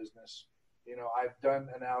in the business, I've done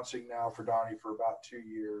announcing now for Donnie for about 2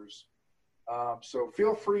 years. So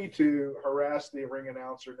feel free to harass the ring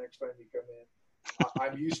announcer next time you come in.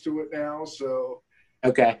 I'm used to it now, so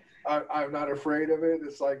okay. I'm not afraid of it.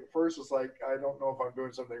 It's like, first it's like, I don't know if I'm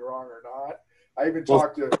doing something wrong or not. I even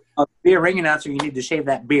talked to be a ring announcer. You need to shave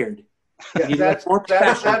that beard. Yeah, that's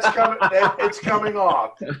coming. It's coming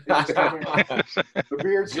off. It's coming off. The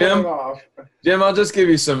beard's coming off. Jim, I'll just give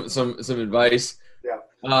you some advice. Yeah.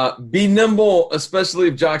 Be nimble, especially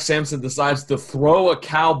if Jock Sampson decides to throw a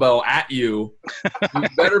cowbell at you. You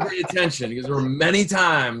better pay attention because there were many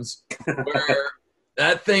times where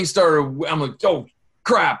that thing started. I'm like, oh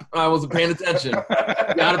crap! I wasn't paying attention. You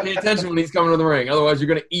gotta pay attention when he's coming to the ring, otherwise you're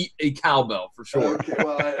gonna eat a cowbell for sure. Okay,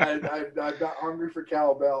 well, I'm not hungry for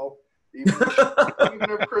cowbell, even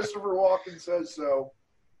if Christopher Walken says so.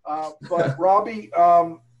 But Robby,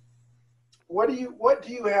 what do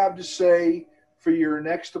you have to say for your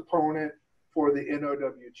next opponent for the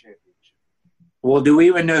NOW Championship? Well, do we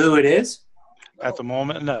even know who it is? At the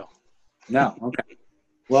moment, no. No. Okay.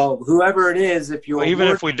 Well, whoever it is, if you're even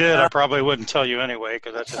if we did, I probably wouldn't tell you anyway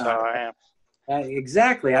because that's just how I am.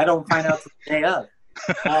 Exactly. I don't find out the day of.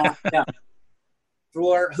 Yeah.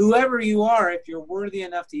 For whoever you are, if you're worthy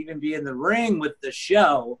enough to even be in the ring with the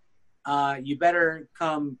show, you better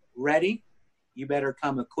come ready, you better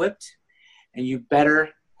come equipped, and you better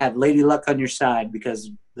have Lady Luck on your side because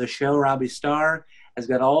the show, Robby Starr, has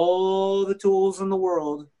got all the tools in the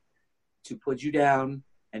world to put you down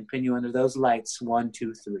and pin you under those lights. 1,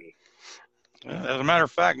 2, 3. As a matter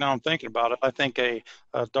of fact, now I'm thinking about it, I think a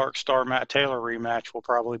Dark Star Matt Taylor rematch will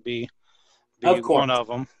probably be one of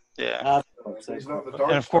them. Yeah.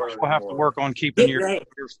 And of course, we'll have to work on keeping your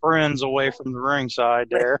friends away from the ring side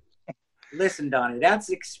there. Listen, Donnie, that's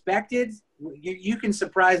expected. You can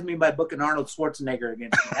surprise me by booking Arnold Schwarzenegger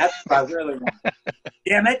against me. That's what I really want.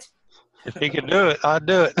 Damn it. If he could do it, I'd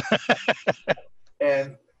do it.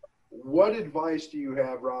 And what advice do you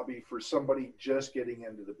have, Robby, for somebody just getting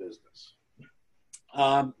into the business?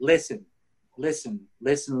 Listen.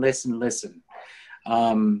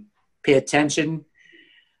 Pay attention.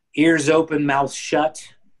 Ears open, mouth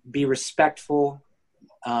shut. Be respectful.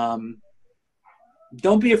 Don't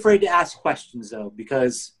be afraid to ask questions, though,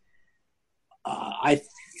 because I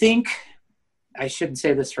think – I shouldn't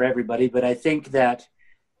say this for everybody, but I think that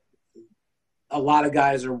a lot of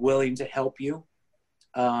guys are willing to help you.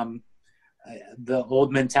 The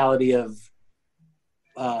old mentality of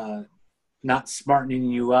not smartening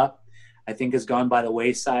you up, I think, has gone by the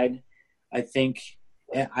wayside. I think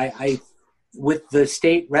I with the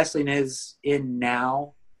state wrestling is in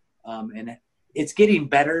now, and it's getting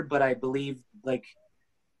better, but I believe like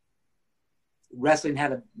wrestling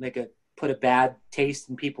had put a bad taste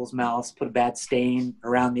in people's mouths, put a bad stain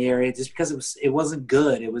around the area just because it wasn't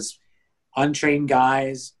good. It was untrained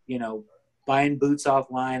guys, buying boots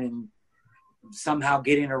offline and somehow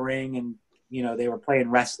getting a ring and, they were playing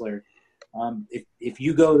wrestler. If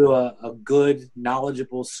you go to a good,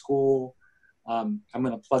 knowledgeable school, I'm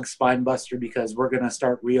going to plug Spinebuster because we're going to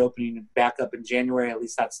start reopening back up in January. At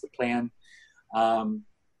least that's the plan.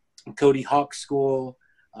 Cody Hawk School,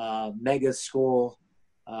 Mega School,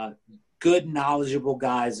 good, knowledgeable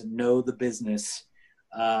guys that know the business.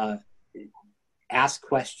 Ask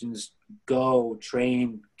questions, go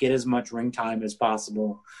train, get as much ring time as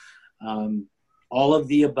possible. All of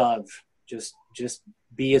the above. Just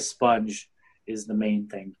be a sponge is the main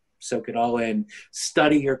thing. Soak it all in.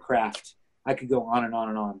 Study your craft. I could go on and on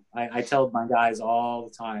and on. I tell my guys all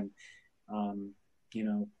the time,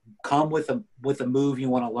 come with a move you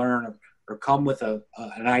want to learn, or come with an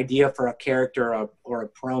idea for a character or a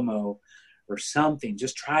promo or something.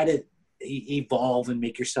 Just try to evolve and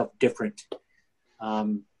make yourself different. A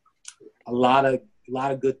lot of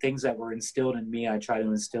good things that were instilled in me, I try to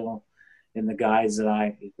instill in the guys that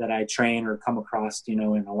I train or come across, in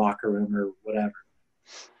a locker room or whatever.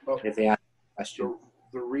 Well, if they ask a question.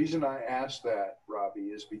 The reason I asked that, Robby,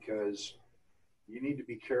 is because you need to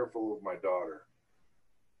be careful of my daughter.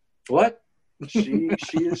 What? She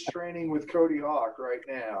is training with Cody Hawk right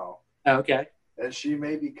now. Okay. And she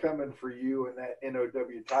may be coming for you in that NOW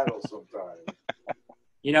title sometime.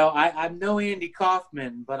 I'm no Andy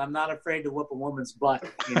Kaufman, but I'm not afraid to whoop a woman's butt.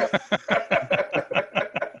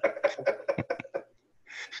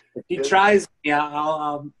 If he tries,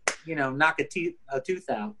 I'll knock a tooth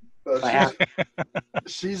out.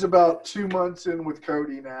 She's about 2 months in with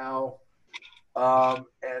Cody now, and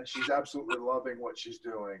she's absolutely loving what she's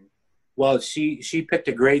doing. Well, she picked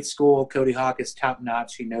a great school. Cody Hawk is top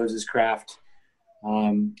notch. He knows his craft.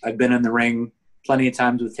 I've been in the ring plenty of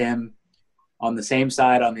times with him on the same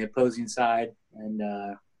side, on the opposing side, and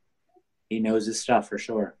he knows his stuff for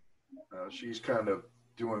sure. She's kind of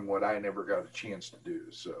doing what I never got a chance to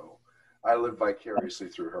do, so I live vicariously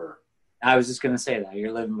through her. I was just going to say that.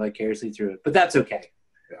 You're living vicariously through it, but that's okay.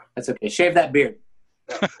 Yeah. That's okay. Shave that beard.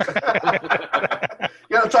 Yeah.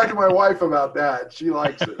 You got to talk to my wife about that. She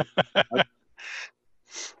likes it.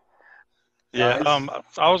 Yeah,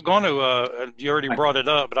 I was going to, you already brought it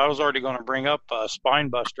up, but I was already going to bring up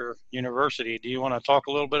Spinebuster University. Do you want to talk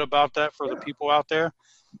a little bit about that for the people out there?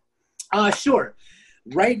 Sure.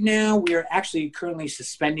 Right now, we are actually currently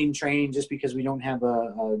suspending training just because we don't have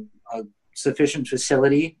a sufficient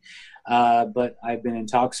facility. But I've been in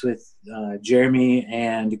talks with Jeremy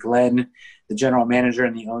and Glenn, the general manager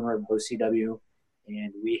and the owner of OCW,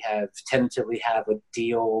 and we have tentatively have a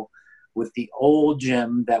deal with the old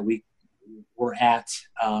gym that we were at,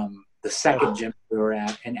 the second gym we were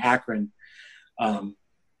at in Akron. And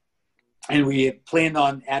we had planned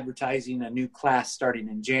on advertising a new class starting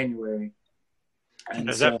in January. And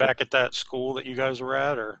is that back at that school that you guys were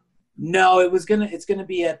at, or? No, it's gonna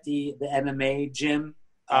be at the MMA gym.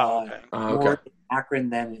 Okay. More in Akron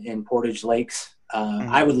than in Portage Lakes.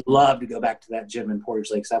 I would love to go back to that gym in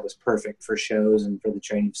Portage Lakes. That was perfect for shows and for the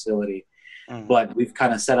training facility. Mm-hmm. But we've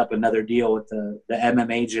kind of set up another deal with the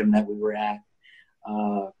MMA gym that we were at,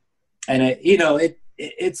 and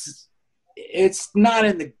it's not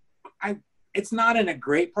in a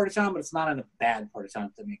great part of town, but it's not in a bad part of town,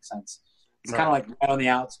 if that makes sense. It's kind of like right on the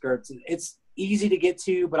outskirts. It's easy to get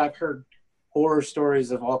to, but I've heard horror stories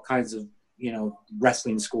of all kinds of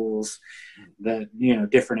wrestling schools, that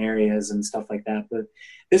different areas and stuff like that. But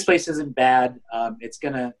this place isn't bad.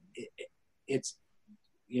 It's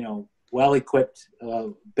well equipped,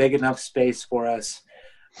 big enough space for us.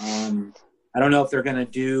 I don't know if they're gonna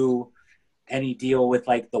do any deal with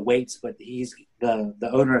like the weights, but he's the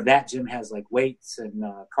owner of that gym has like weights and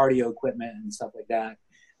cardio equipment and stuff like that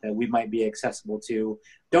we might be accessible to.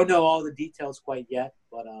 Don't know all the details quite yet,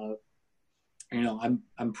 but I'm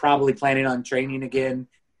probably planning on training again,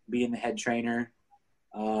 being the head trainer.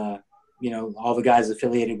 All the guys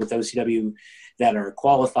affiliated with OCW that are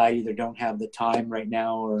qualified either don't have the time right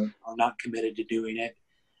now or are not committed to doing it.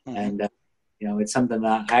 Mm-hmm. And, it's something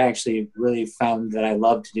that I actually really found that I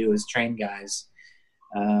love to do is train guys.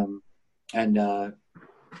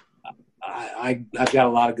 I've got a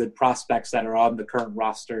lot of good prospects that are on the current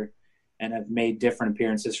roster and have made different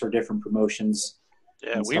appearances for different promotions.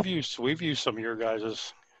 Yeah, we've used some of your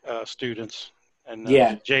guys' students, and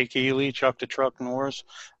Jake Ely, Chuck the Truck Norris,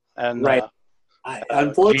 and right.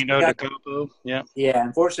 Unfortunately, Gino DeCampo. Yeah,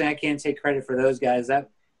 unfortunately, I can't take credit for those guys.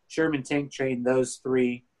 That Sherman Tank trained those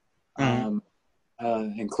three,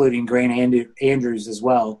 including Grant Andrews as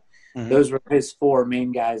well. Mm-hmm. Those were his four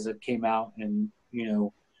main guys that came out and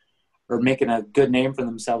are making a good name for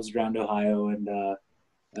themselves around Ohio. And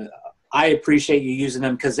I appreciate you using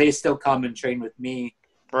them because they still come and train with me.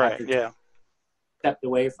 Right. Yeah. stepped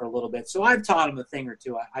away for a little bit. So I've taught him a thing or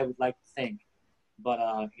two, I would like to think.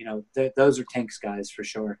 But, those are Tank's guys for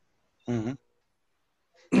sure. Mm-hmm.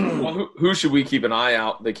 Well, who should we keep an eye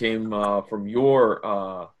out that came from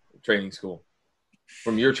your training school?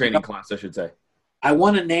 From your training class, I should say. I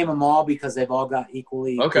want to name them all because they've all got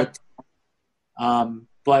equally good.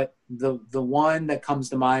 But the one that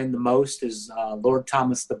comes to mind the most is Lord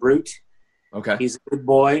Thomas the Brute. Okay. He's a good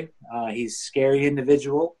boy. He's a scary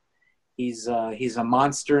individual. He's a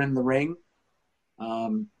monster in the ring.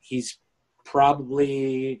 He's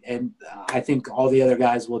probably, and I think all the other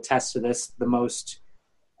guys will attest to this, the most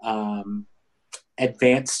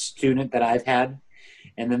advanced student that I've had.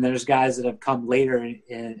 And then there's guys that have come later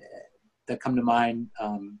that come to mind.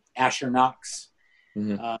 Asher Knox.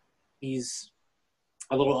 Mm-hmm. He's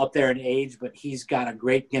a little up there in age, but he's got a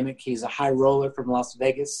great gimmick. He's a high roller from Las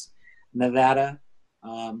Vegas, Nevada.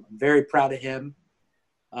 I'm very proud of him.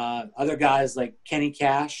 Other guys like Kenny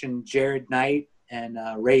Cash and Jared Knight and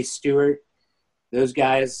Ray Stewart, those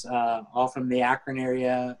guys all from the Akron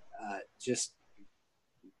area, just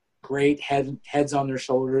great heads on their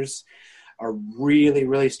shoulders, are really,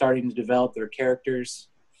 really starting to develop their characters.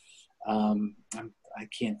 I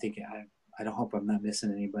can't think. I don't hope I'm not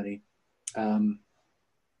missing anybody.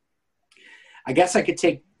 I guess I could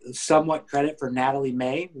take somewhat credit for Natalie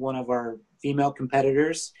May, one of our female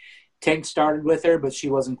competitors. Tank started with her, but she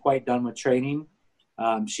wasn't quite done with training.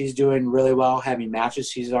 She's doing really well, having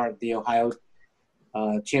matches. She's the Ohio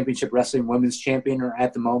Championship Wrestling Women's Champion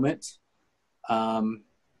at the moment. Gotta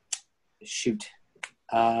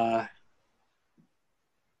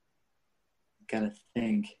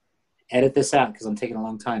think. Edit this out because I'm taking a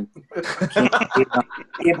long time.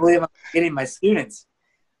 Can't believe I'm getting my students.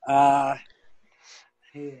 Hey,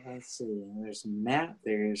 let's see. There's Matt.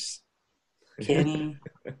 There's Kenny,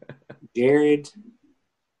 Jared,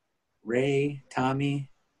 Ray,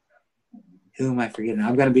 Tommy. Who am I forgetting?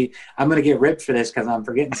 I'm gonna get ripped for this because I'm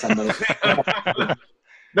forgetting somebody.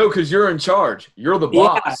 No, because you're in charge. You're the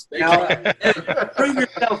boss. Yeah, bring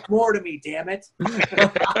yourself more to me, damn it.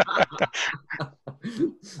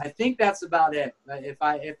 I think that's about it. If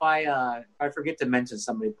I forget to mention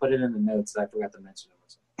somebody, put it in the notes that I forgot to mention it.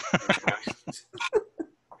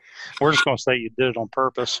 We're just going to say you did it on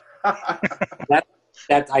purpose.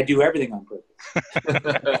 that I do everything on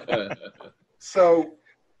purpose. So,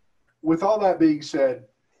 with all that being said,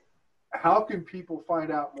 how can people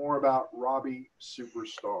find out more about Robby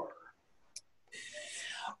Superstar?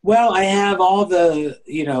 Well, I have all the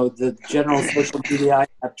general social media. I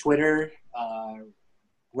have Twitter,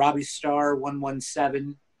 Robby Starr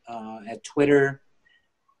 117 at Twitter,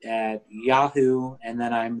 at Yahoo, and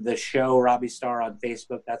then I'm the show Robby Starr on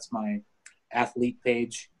Facebook. That's my athlete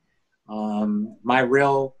page. My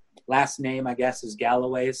real last name, I guess, is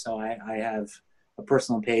Galloway, so I have a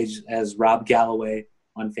personal page as Rob Galloway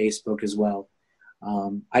on Facebook as well.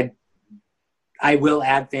 I will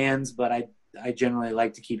add fans, but I generally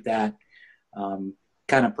like to keep that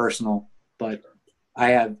kind of personal. But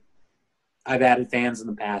I've added fans in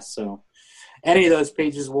the past, so any of those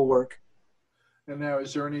pages will work. And now,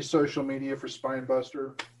 is there any social media for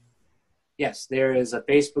Spinebuster? Yes, there is a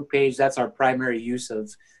Facebook page. That's our primary use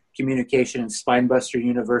of communication. Spinebuster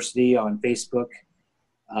University on Facebook.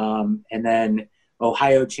 And then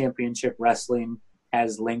Ohio Championship Wrestling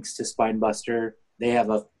has links to Spinebuster. They have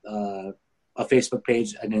a Facebook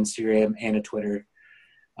page, an Instagram, and a Twitter.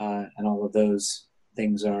 And all of those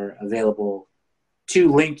things are available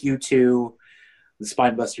to link you to the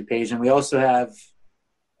Spinebuster page. And we also have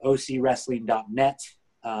ocwrestling.net,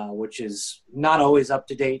 which is not always up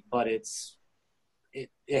to date, but it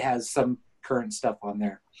has some current stuff on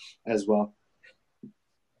there as well.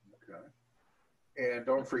 Okay. And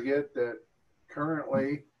don't forget that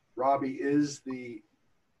currently Robby is the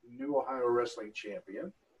new Ohio Wrestling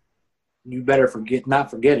Champion. You better not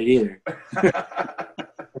forget it either.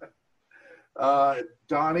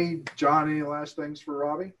 Johnny, last things for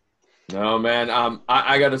Robby? No, man.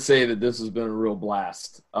 I got to say that this has been a real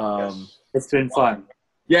blast. Yes. It's been fun.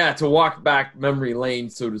 Yeah, to walk back memory lane,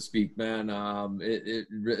 so to speak, man. It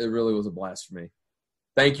really was a blast for me.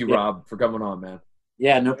 Thank you, Rob, for coming on, man.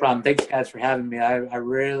 Yeah, no problem. Thanks, guys, for having me. I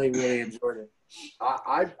really, really enjoyed it.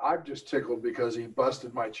 I'm just tickled because he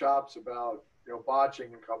busted my chops about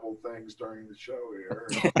botching a couple of things during the show here.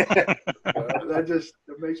 It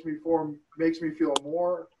makes me feel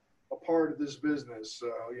more a part of this business. So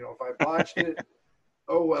if I botched it,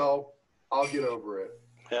 oh well, I'll get over it.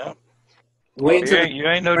 Yeah. You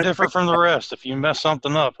ain't no different from the rest. If you mess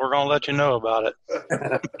something up, we're gonna let you know about it.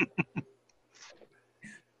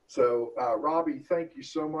 So, Robby, thank you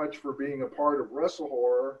so much for being a part of Wrestle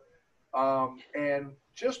Horror. And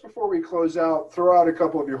just before we close out, throw out a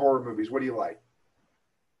couple of your horror movies. What do you like?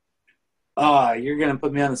 You're gonna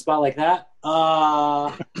put me on the spot like that.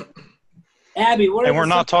 Abby, what? And we're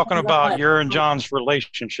not talking about your and John's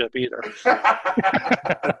relationship either.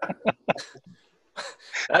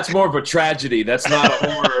 That's more of a tragedy. That's not a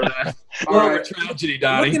horror. That's more of a tragedy,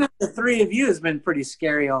 Donnie. Looking at the three of you has been pretty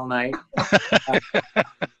scary all night.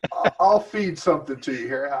 I'll feed something to you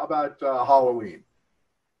here. How about Halloween?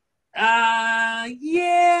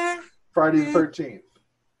 Yeah. Friday the 13th.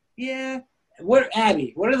 Yeah.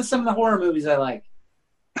 Abby, what are some of the horror movies I like?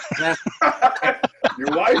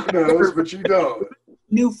 Your wife knows, but you don't.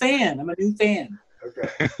 New fan. I'm a new fan.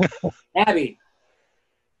 Okay. Abby,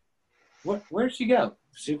 where'd she go?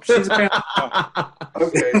 She's apparently.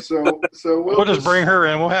 Okay, so we'll just bring her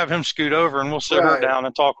in. We'll have him scoot over, and we'll sit her down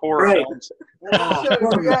and talk horror films. We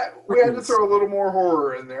had to throw a little more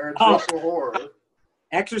horror in there. It's Russell horror.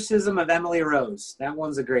 Exorcism of Emily Rose. That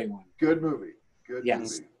one's a great one. Good movie. Good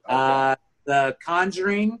yes. movie. Okay. The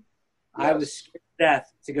Conjuring. Yes. I was scared to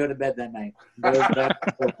death to go to bed that night.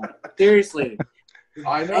 Seriously.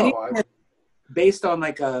 I know. Based on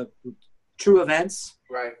like true events.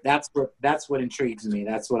 Right. That's what intrigues me.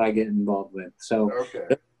 That's what I get involved with. So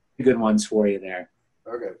okay. Good ones for you there.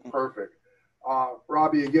 Okay, perfect.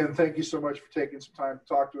 Robby, again, thank you so much for taking some time to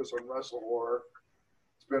talk to us on Wrestle Horror.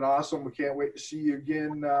 It's been awesome. We can't wait to see you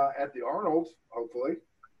again at the Arnold, hopefully.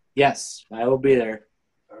 Yes, I will be there.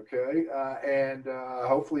 Okay, and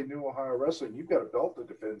hopefully New Ohio Wrestling. You've got a belt to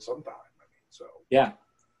defend sometime. So yeah.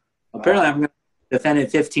 Apparently, I'm going to defend it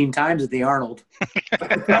 15 times at the Arnold.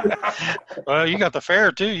 Well, you got the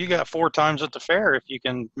fair too. You got 4 times at the fair if you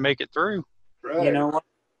can make it through. Right. You know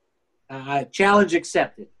what? Challenge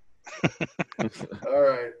accepted. All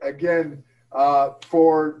right. Again,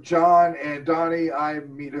 for John and Donnie,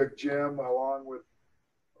 I'm Meat Hook Jim, along with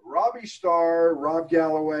Robby Starr, Rob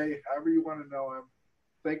Galloway, however you want to know him.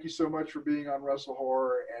 Thank you so much for being on Wrestle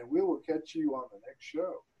Horror, and we will catch you on the next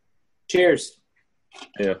show. Cheers.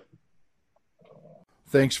 Yeah.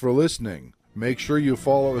 Thanks for listening. Make sure you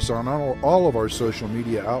follow us on all of our social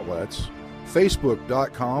media outlets.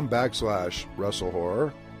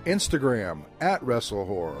 Facebook.com/WrestleHorror, Instagram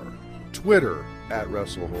 @WrestleHorror, Twitter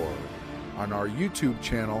 @WrestleHorror, on our YouTube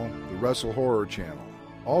channel, the Wrestle Horror Channel.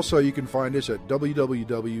 Also, you can find us at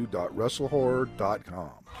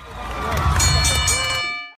www.wrestlehorror.com.